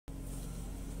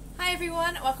Hi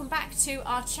everyone, welcome back to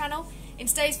our channel. In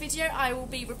today's video I will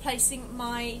be replacing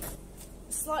my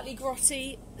slightly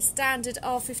grotty standard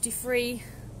R53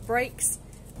 brakes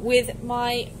with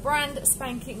my brand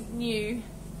spanking new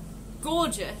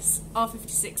gorgeous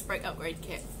R56 brake upgrade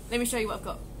kit. Let me show you what I've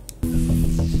got.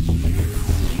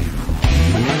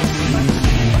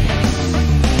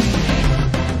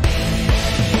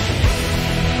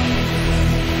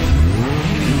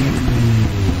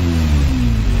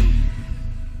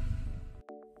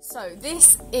 So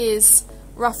this is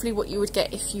roughly what you would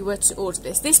get if you were to order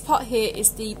this. This part here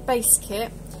is the base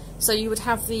kit. So you would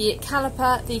have the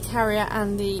caliper, the carrier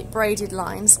and the braided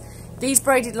lines. These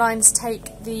braided lines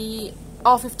take the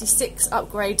R56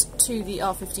 upgrade to the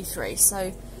R53,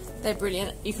 so they're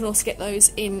brilliant. You can also get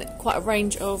those in quite a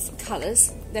range of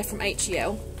colours. They're from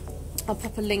HEL. I'll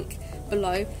pop a link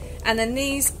below. And then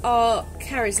these are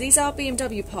carriers. These are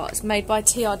BMW parts made by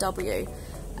TRW.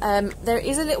 There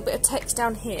is a little bit of text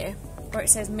down here where it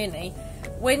says Mini.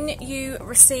 When you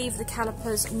receive the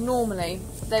calipers normally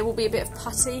there will be a bit of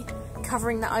putty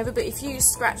covering that over, but if you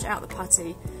scratch out the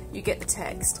putty you get the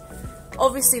text.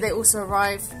 Obviously they also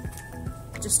arrive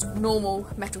just normal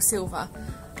metal silver,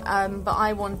 but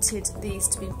I wanted these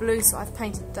to be blue so I've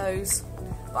painted those,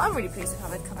 but I'm really pleased with how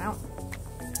they've come out.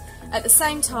 At the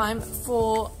same time,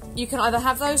 you can either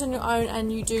have those on your own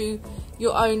and you do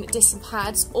your own disc and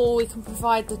pads, or we can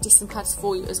provide the disc and pads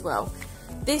for you as well.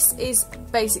 This is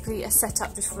basically a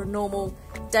setup just for a normal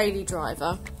daily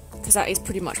driver, because that is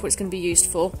pretty much what it's going to be used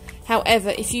for.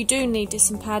 However, if you do need disc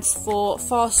and pads for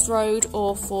fast road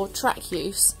or for track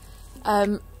use,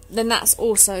 then that's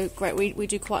also great. We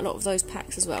do quite a lot of those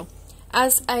packs as well.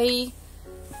 As a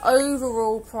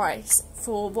overall price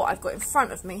for what I've got in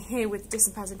front of me here with disc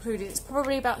and pads included, it's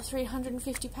probably about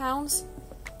 £350.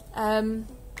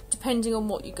 Depending on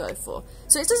what you go for.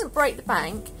 So it doesn't break the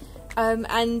bank,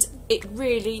 and it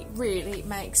really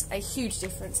makes a huge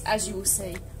difference, as you will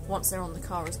see once they're on the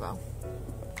car as well.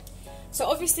 So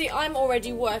obviously I'm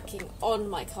already working on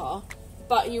my car,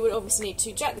 but you would obviously need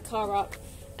to jack the car up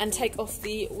and take off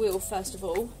the wheel first of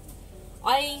all.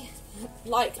 I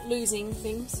like losing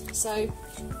things, so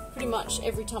pretty much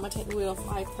every time I take the wheel off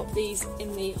I pop these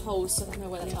in the holes so that I know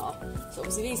where they are. So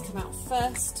obviously these come out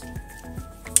first,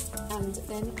 and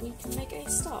then we can make a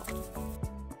start.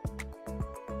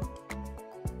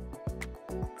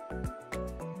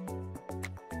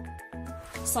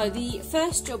 So the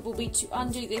first job will be to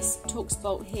undo this Torx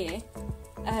bolt here.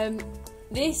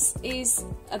 This is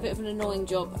a bit of an annoying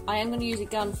job. I am going to use a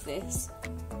gun for this,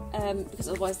 because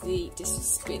otherwise the disc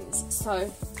spins.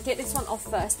 So get this one off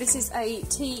first. This is a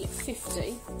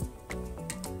T50.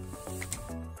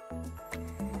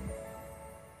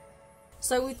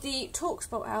 So with the Torx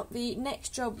bolt out, the next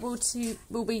job will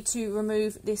be to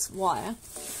remove this wire.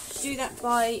 Do that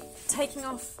by taking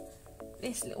off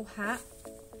this little hat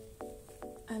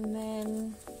and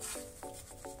then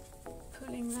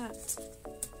pulling that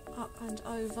up and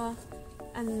over,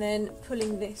 and then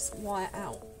pulling this wire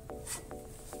out.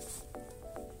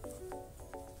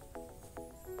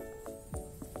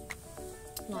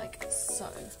 Like so.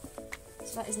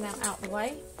 So that is now out of the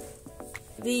way.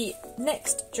 The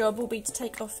next job will be to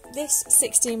take off this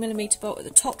 16mm bolt at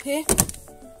the top here,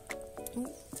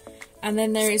 and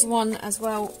then there is one as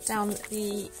well down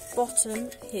the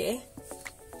bottom here.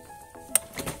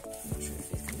 I'm not sure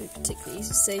if it can be particularly easy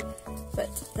to see, but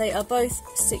they are both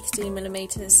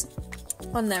 16mm,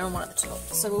 one there and one at the top,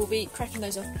 so we'll be cracking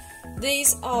those off.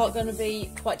 These are going to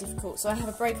be quite difficult, so I have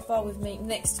a breaker bar with me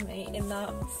next to me in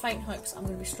the faint hopes I'm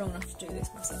going to be strong enough to do this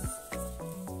myself.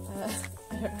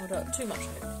 I don't hold up too much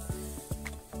hope.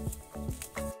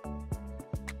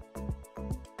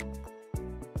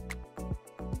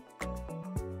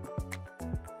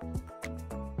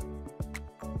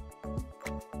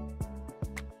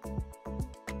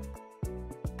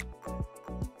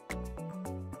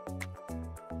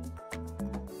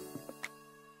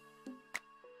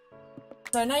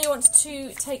 So now you want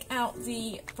to take out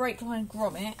the brake line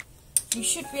grommet. You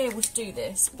should be able to do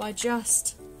this by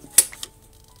just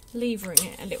levering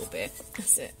it a little bit.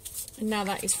 That's it. And now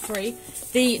that is free.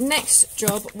 The next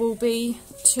job will be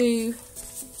to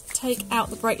take out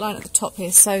the brake line at the top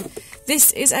here. So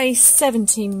this is a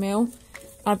 17mm.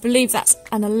 I believe that's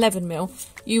an 11mm.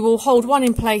 You will hold one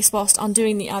in place whilst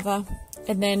undoing the other,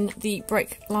 and then the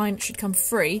brake line should come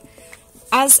free.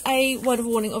 As a word of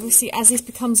warning, obviously as this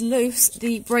becomes loose,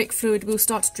 the brake fluid will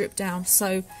start to drip down,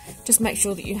 so just make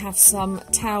sure that you have some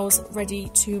towels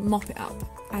ready to mop it up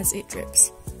as it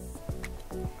drips.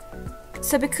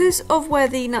 So because of where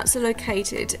the nuts are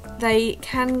located, they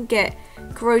can get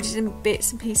corroded in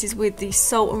bits and pieces with the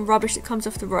salt and rubbish that comes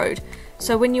off the road.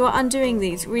 So when you are undoing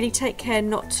these, really take care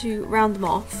not to round them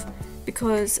off,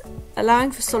 because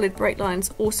allowing for solid brake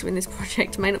lines also in this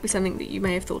project may not be something that you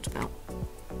may have thought about.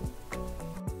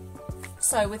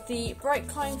 So with the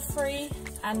brake line free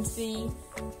and the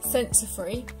sensor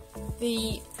free,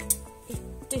 the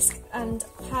disc and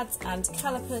pads and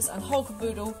calipers and whole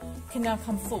caboodle can now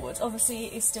come forward. Obviously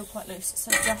it is still quite loose,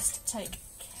 so just take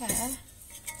care.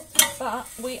 But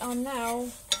we are now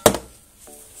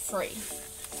free.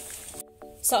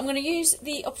 So I'm going to use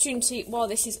the opportunity while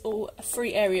this is all a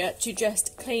free area to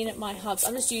just clean my hubs.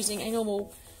 I'm just using a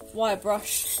normal wire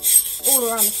brush all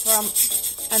around the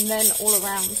front and then all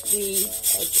around the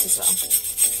edge as well.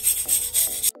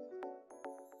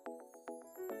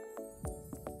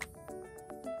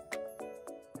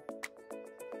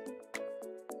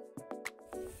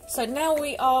 So now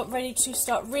we are ready to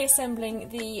start reassembling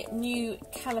the new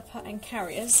caliper and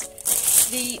carriers.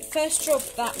 The first job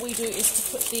that we do is to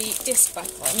put the disc back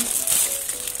on.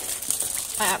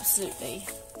 I absolutely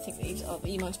think these are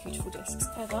the most beautiful discs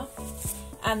ever.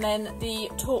 And then the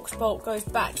Torx bolt goes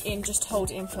back in just to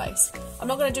hold it in place. I'm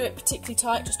not going to do it particularly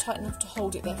tight, just tight enough to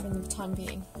hold it there for the time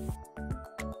being.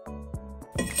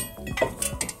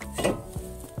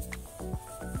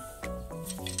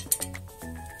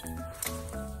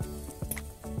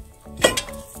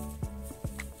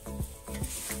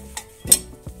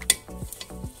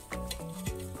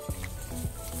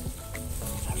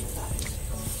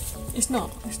 It's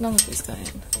not. It's none of it's going.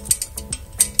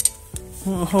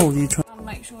 What hole are you trying? I'll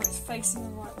make sure it's facing the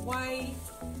right way.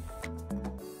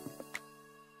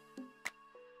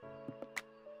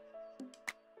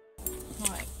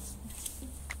 Right.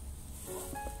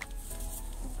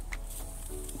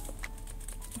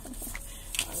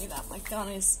 Look at that. My gun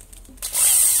is.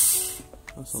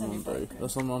 That's on undo.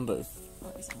 That's on undo.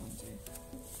 What is on undo?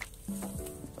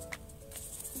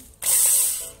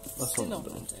 That's on undo.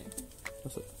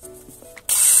 That's it.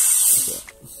 That's it.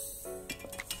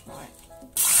 Right.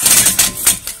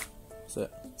 That's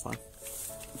it. Fine.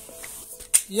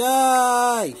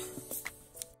 Yay!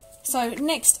 So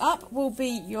next up will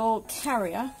be your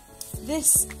carrier.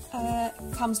 This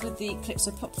comes with the clips,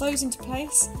 so pop those into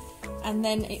place and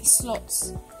then it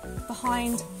slots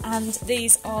behind, and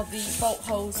these are the bolt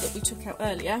holes that we took out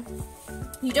earlier.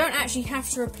 You don't actually have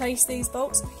to replace these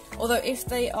bolts, although if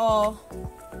they are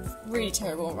really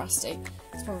terrible and rusty,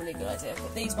 it's probably a good idea,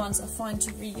 but these ones are fine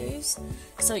to reuse.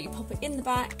 So you pop it in the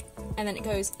back and then it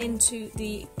goes into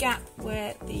the gap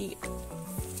where the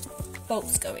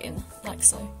bolts go in, like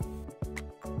so.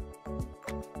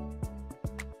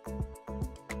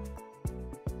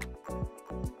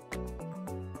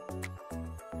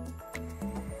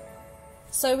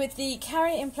 So with the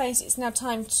carrier in place, it's now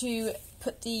time to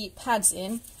put the pads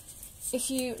in. If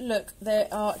you look, there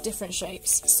are different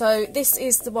shapes. So this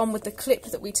is the one with the clip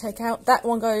that we take out. That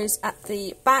one goes at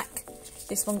the back,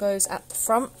 this one goes at the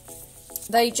front.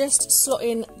 They just slot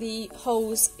in the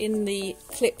holes in the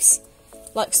clips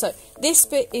like so. This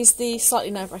bit is the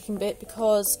slightly nerve-wracking bit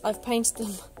because I've painted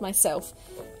them myself.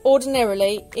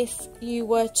 Ordinarily, if you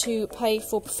were to pay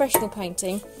for professional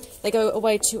painting, they go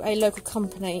away to a local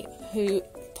company who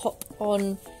pop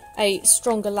on a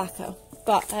stronger lacquer.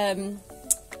 But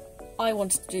I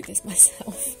wanted to do this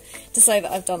myself to say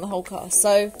that I've done the whole car,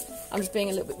 so I'm just being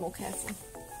a little bit more careful.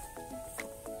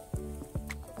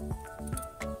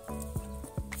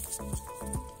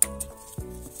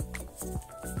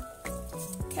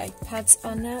 Okay, pads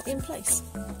are now in place.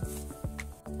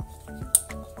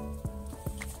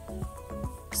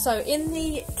 So in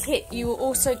the kit you will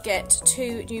also get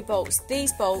 2 new bolts.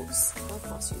 These bolts, I'll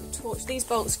pass you the torch, these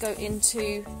bolts go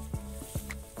into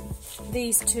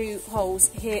these 2 holes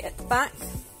here at the back,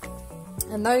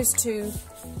 and those 2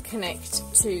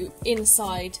 connect to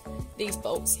inside these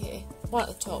bolts here. One at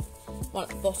the top, one at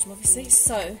the bottom obviously,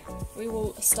 so we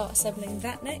will start assembling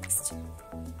that next.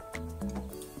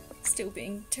 Still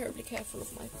being terribly careful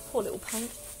of my poor little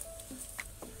paint.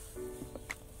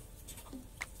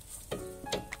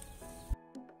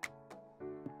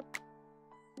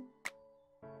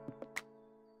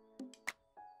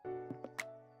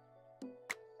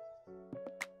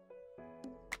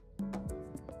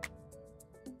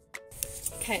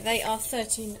 Okay, they are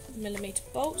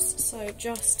 13mm bolts, so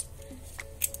just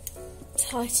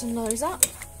tighten those up.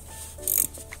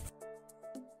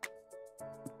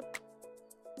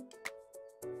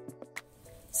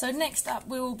 So next up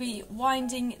we will be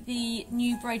winding the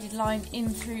new braided line in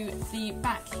through the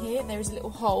back here. There is a little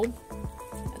hole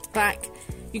at the back.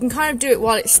 You can kind of do it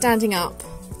while it's standing up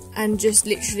and just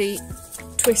literally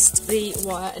twist the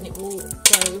wire and it will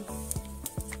go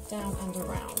down and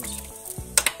around.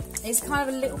 It's kind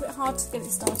of a little bit hard to get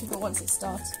it started, but once it's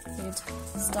started,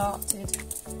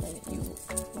 then you will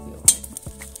be alright.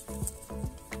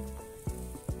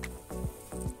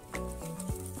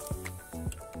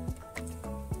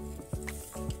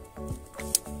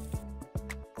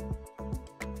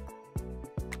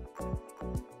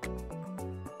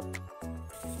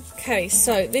 Okay,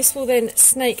 so this will then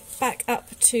snake back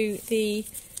up to the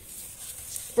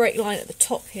brake line at the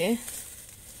top here,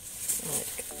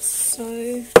 like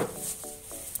so.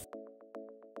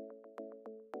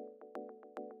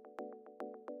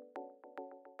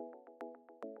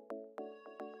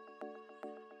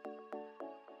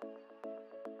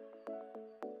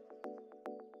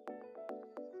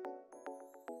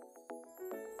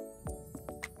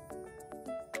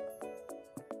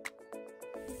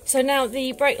 So now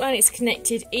the brake line is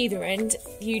connected either end.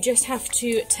 You just have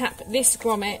to tap this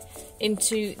grommet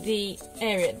into the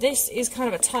area. This is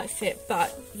kind of a tight fit,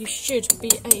 but you should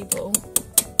be able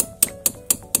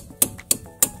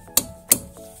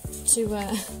to...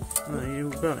 No, you're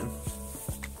going.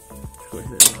 Just got to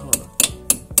hit it a bit harder.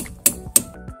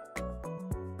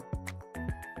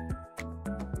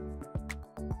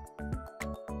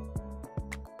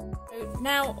 So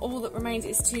now all that remains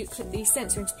is to clip the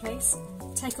sensor into place.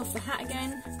 Take off the hat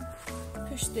again,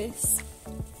 push this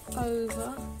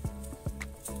over.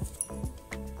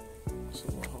 It's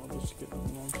a lot harder to get that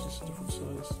one on because it's a different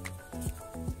size.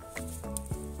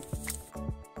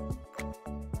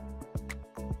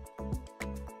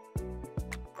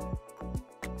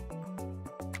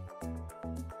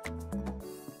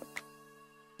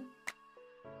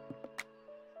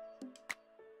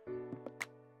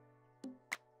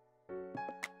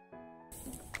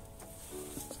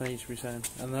 So you should be saying,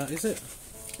 and that is it.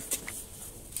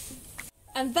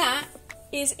 And that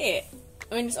is it.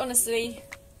 I mean, it's honestly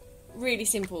really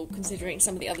simple considering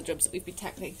some of the other jobs that we've been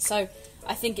tackling. So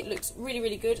I think it looks really,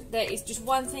 really good. There is just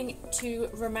one thing to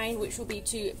remain, which will be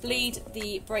to bleed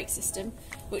the brake system,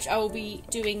 which I will be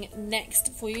doing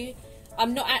next for you.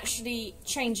 I'm not actually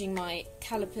changing my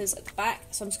calipers at the back,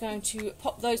 so I'm just going to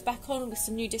pop those back on with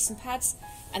some new disc and pads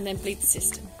and then bleed the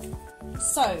system.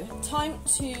 So, time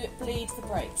to bleed the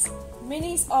brakes.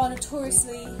 Minis are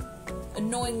notoriously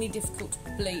annoyingly difficult to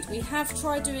bleed. We have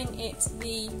tried doing it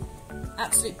the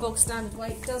absolute bog standard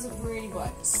way. It doesn't really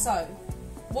work. So,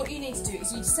 what you need to do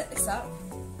is you set this up.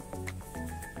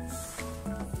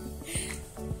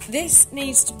 This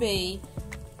needs to be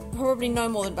probably no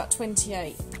more than about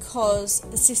 28 because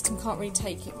the system can't really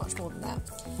take it much more than that.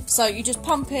 So you just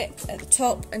pump it at the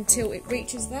top until it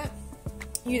reaches that.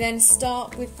 You then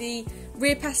start with the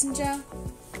rear passenger,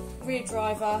 rear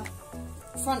driver,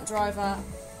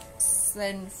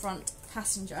 then front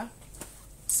passenger.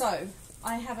 So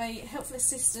I have a helpful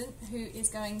assistant who is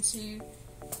going to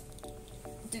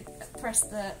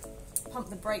pump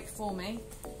the brake for me,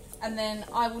 and then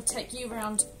I will take you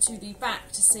around to the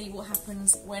back to see what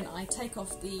happens when I take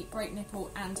off the brake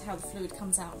nipple and how the fluid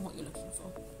comes out and what you're looking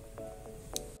for.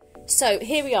 So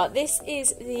here we are. This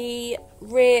is the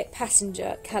rear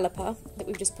passenger caliper that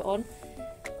we've just put on.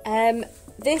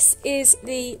 This is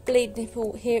the bleed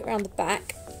nipple here around the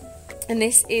back, and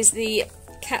this is the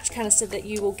catch canister that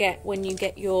you will get when you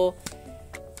get your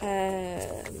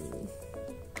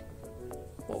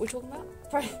what are we talking about?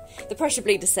 The pressure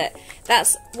bleeder set.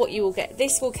 That's what you will get.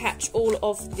 This will catch all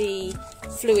of the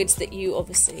fluids that you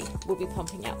obviously will be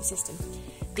pumping out the system.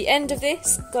 The end of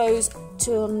this goes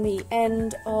to on the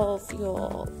end of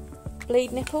your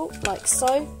bleed nipple, like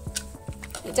so.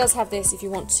 It does have this if you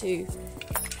want to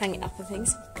hang it up and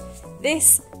things.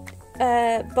 This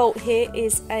bolt here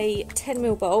is a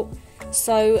 10mm bolt,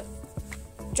 so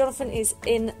Jonathan is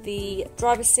in the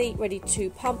driver's seat ready to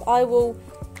pump. I will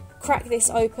crack this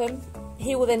open.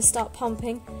 He will then start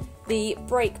pumping the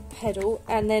brake pedal,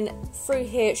 and then through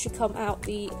here should come out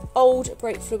the old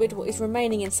brake fluid, what is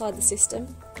remaining inside the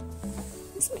system.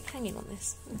 There's something hanging on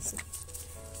this.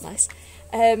 Nice.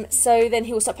 So then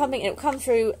he will start pumping and it will come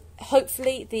through,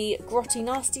 hopefully, the grotty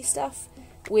nasty stuff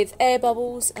with air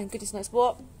bubbles and goodness knows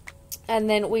what. And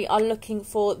then we are looking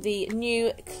for the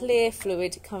new clear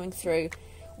fluid coming through.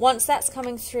 Once that's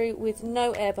coming through with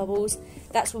no air bubbles,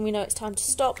 that's when we know it's time to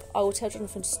stop. I will tell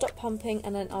Jonathan to stop pumping,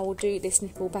 and then I will do this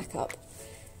nipple back up.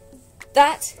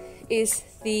 That is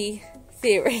the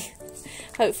theory.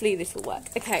 Hopefully this will work.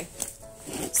 Okay,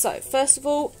 so first of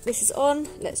all, this is on.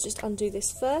 Let's just undo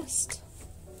this first.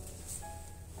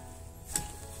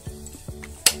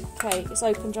 Okay, it's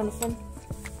open, Jonathan.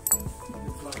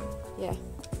 Yeah.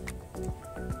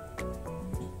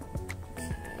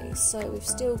 Okay, so we've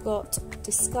still got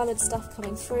discoloured stuff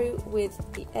coming through with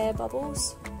the air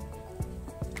bubbles.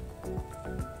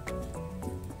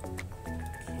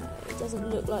 doesn't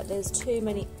look like there's too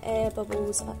many air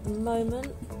bubbles at the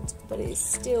moment, but it is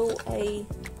still a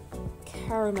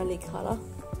caramelly colour.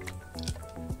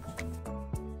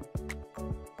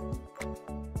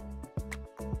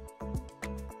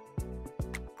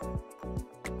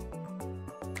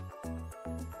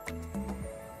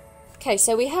 Okay,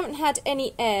 so we haven't had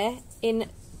any air in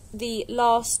the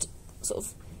last sort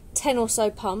of 10 or so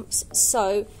pumps,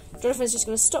 so Jonathan's just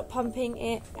going to stop pumping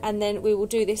it, and then we will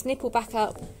do this nipple back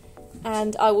up,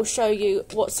 and I will show you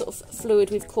what sort of fluid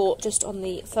we've caught just on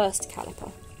the first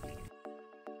caliper.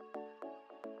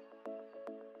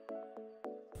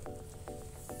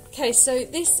 Okay, so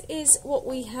this is what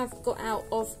we have got out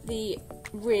of the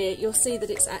rear. You'll see that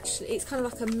it's kind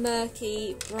of like a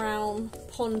murky brown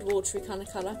pond watery kind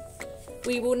of colour.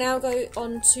 We will now go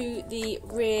on to the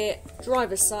rear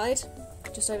driver's side,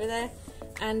 just over there,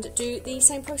 and do the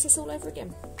same process all over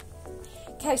again.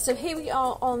 Okay, so here we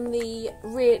are on the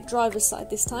rear driver's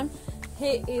side this time.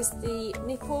 Here is the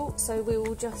nipple, so we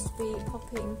will just be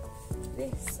popping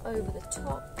this over the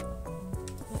top,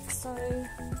 like so.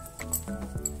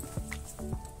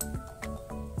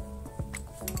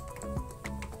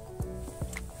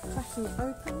 Cracking it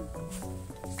open.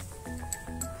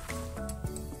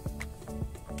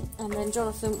 And then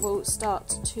Jonathan will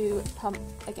start to pump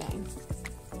again.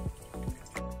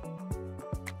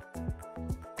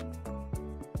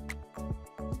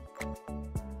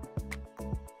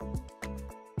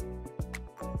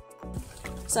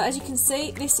 So as you can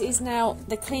see, this is now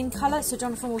the clean colour, so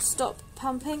Jonathan will stop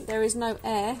pumping. There is no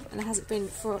air, and it hasn't been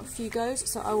for a few goes,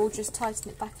 so I will just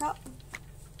tighten it back up.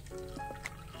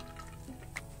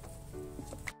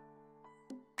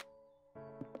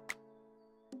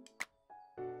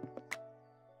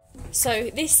 So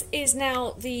this is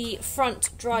now the front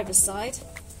driver's side.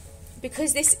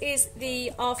 Because this is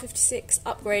the R56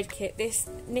 upgrade kit, this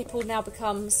nipple now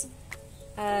becomes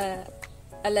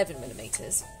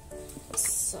 11mm.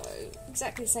 So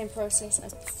exactly the same process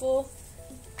as before.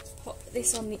 Pop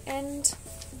this on the end.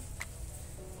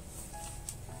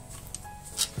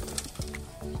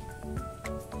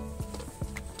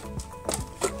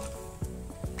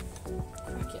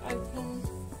 Crack it open.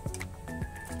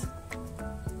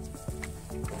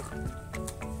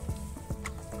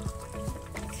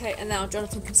 Okay, and now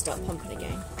Jonathan can start pumping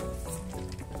again.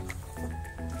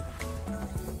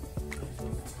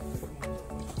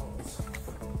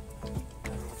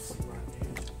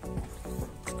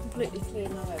 It's completely clear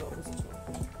now where it was at all.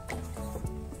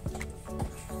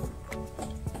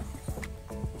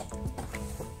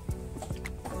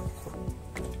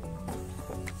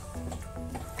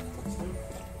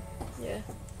 Yeah.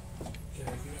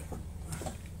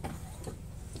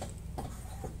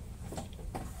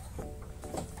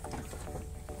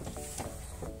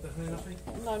 Nothing?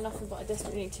 No, nothing, but I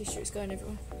desperately need tissue, it's going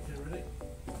everywhere. Yeah, ready?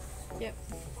 Yep.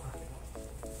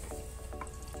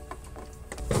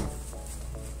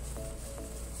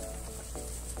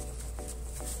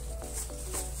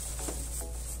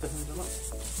 Definitely done that.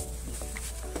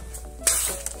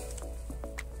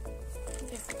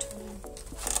 Every time.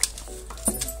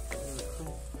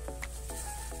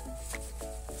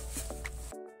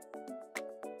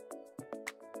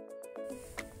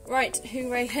 Right,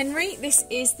 hooray Henry, this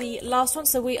is the last one,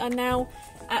 so we are now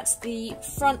at the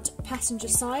front passenger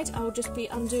side. I will just be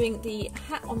undoing the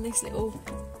hat on this little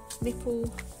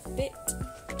nipple bit.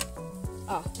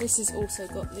 Ah, this has also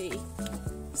got the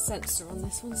sensor on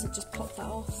this one, so just pop that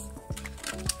off.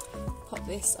 Pop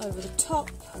this over the top.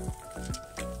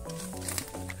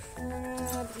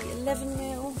 Grab the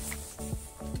 11mm.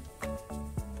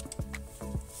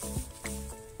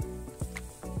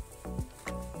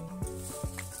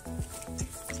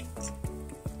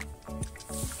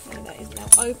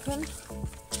 Open,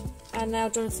 and now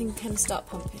Jonathan can start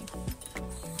pumping.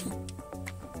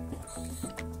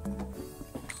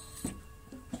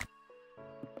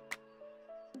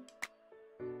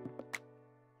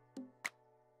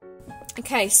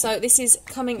 Okay, so this is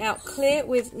coming out clear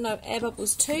with no air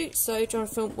bubbles too, so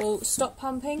Jonathan will stop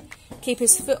pumping, keep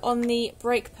his foot on the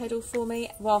brake pedal for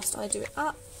me whilst I do it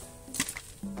up.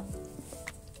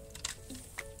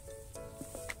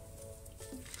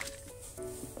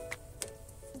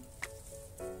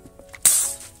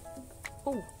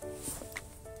 Oh.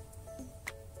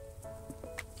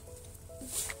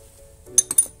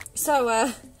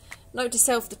 So, note to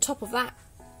self, the top of that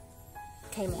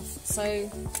came off. So, yeah,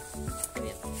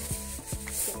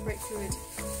 got brake fluid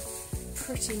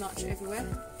pretty much everywhere,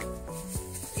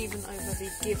 even over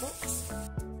the gearbox.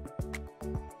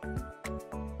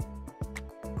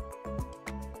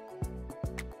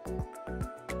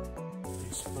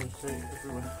 It's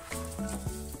everywhere.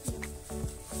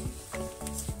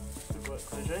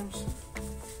 James.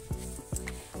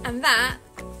 And that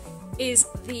is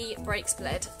the brakes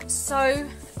bled. So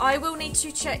I will need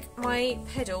to check my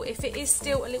pedal. If it is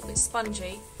still a little bit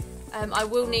spongy, I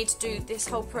will need to do this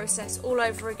whole process all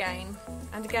over again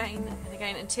and again and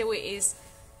again until it is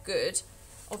good.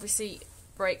 Obviously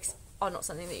brakes are not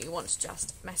something that you want to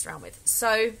just mess around with.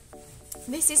 So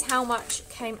this is how much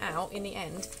came out in the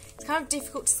end. It's kind of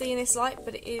difficult to see in this light,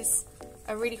 but it is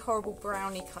a really horrible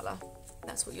browny colour.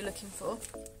 That's what you're looking for.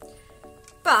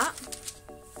 But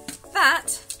that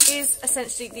is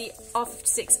essentially the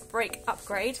R56 brake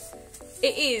upgrade.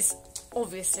 It is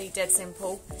obviously dead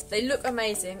simple. They look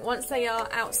amazing. Once they are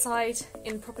outside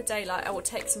in proper daylight, I will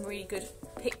take some really good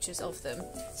pictures of them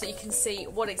so you can see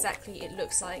what exactly it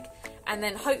looks like. And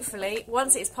then hopefully,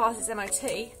 once it's past its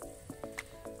MOT,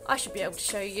 I should be able to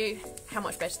show you how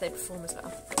much better they perform as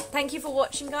well. Thank you for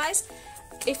watching, guys.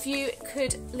 If you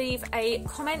could leave a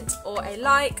comment or a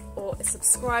like or a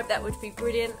subscribe, that would be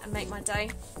brilliant and make my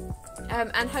day.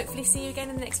 And hopefully see you again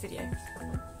in the next video.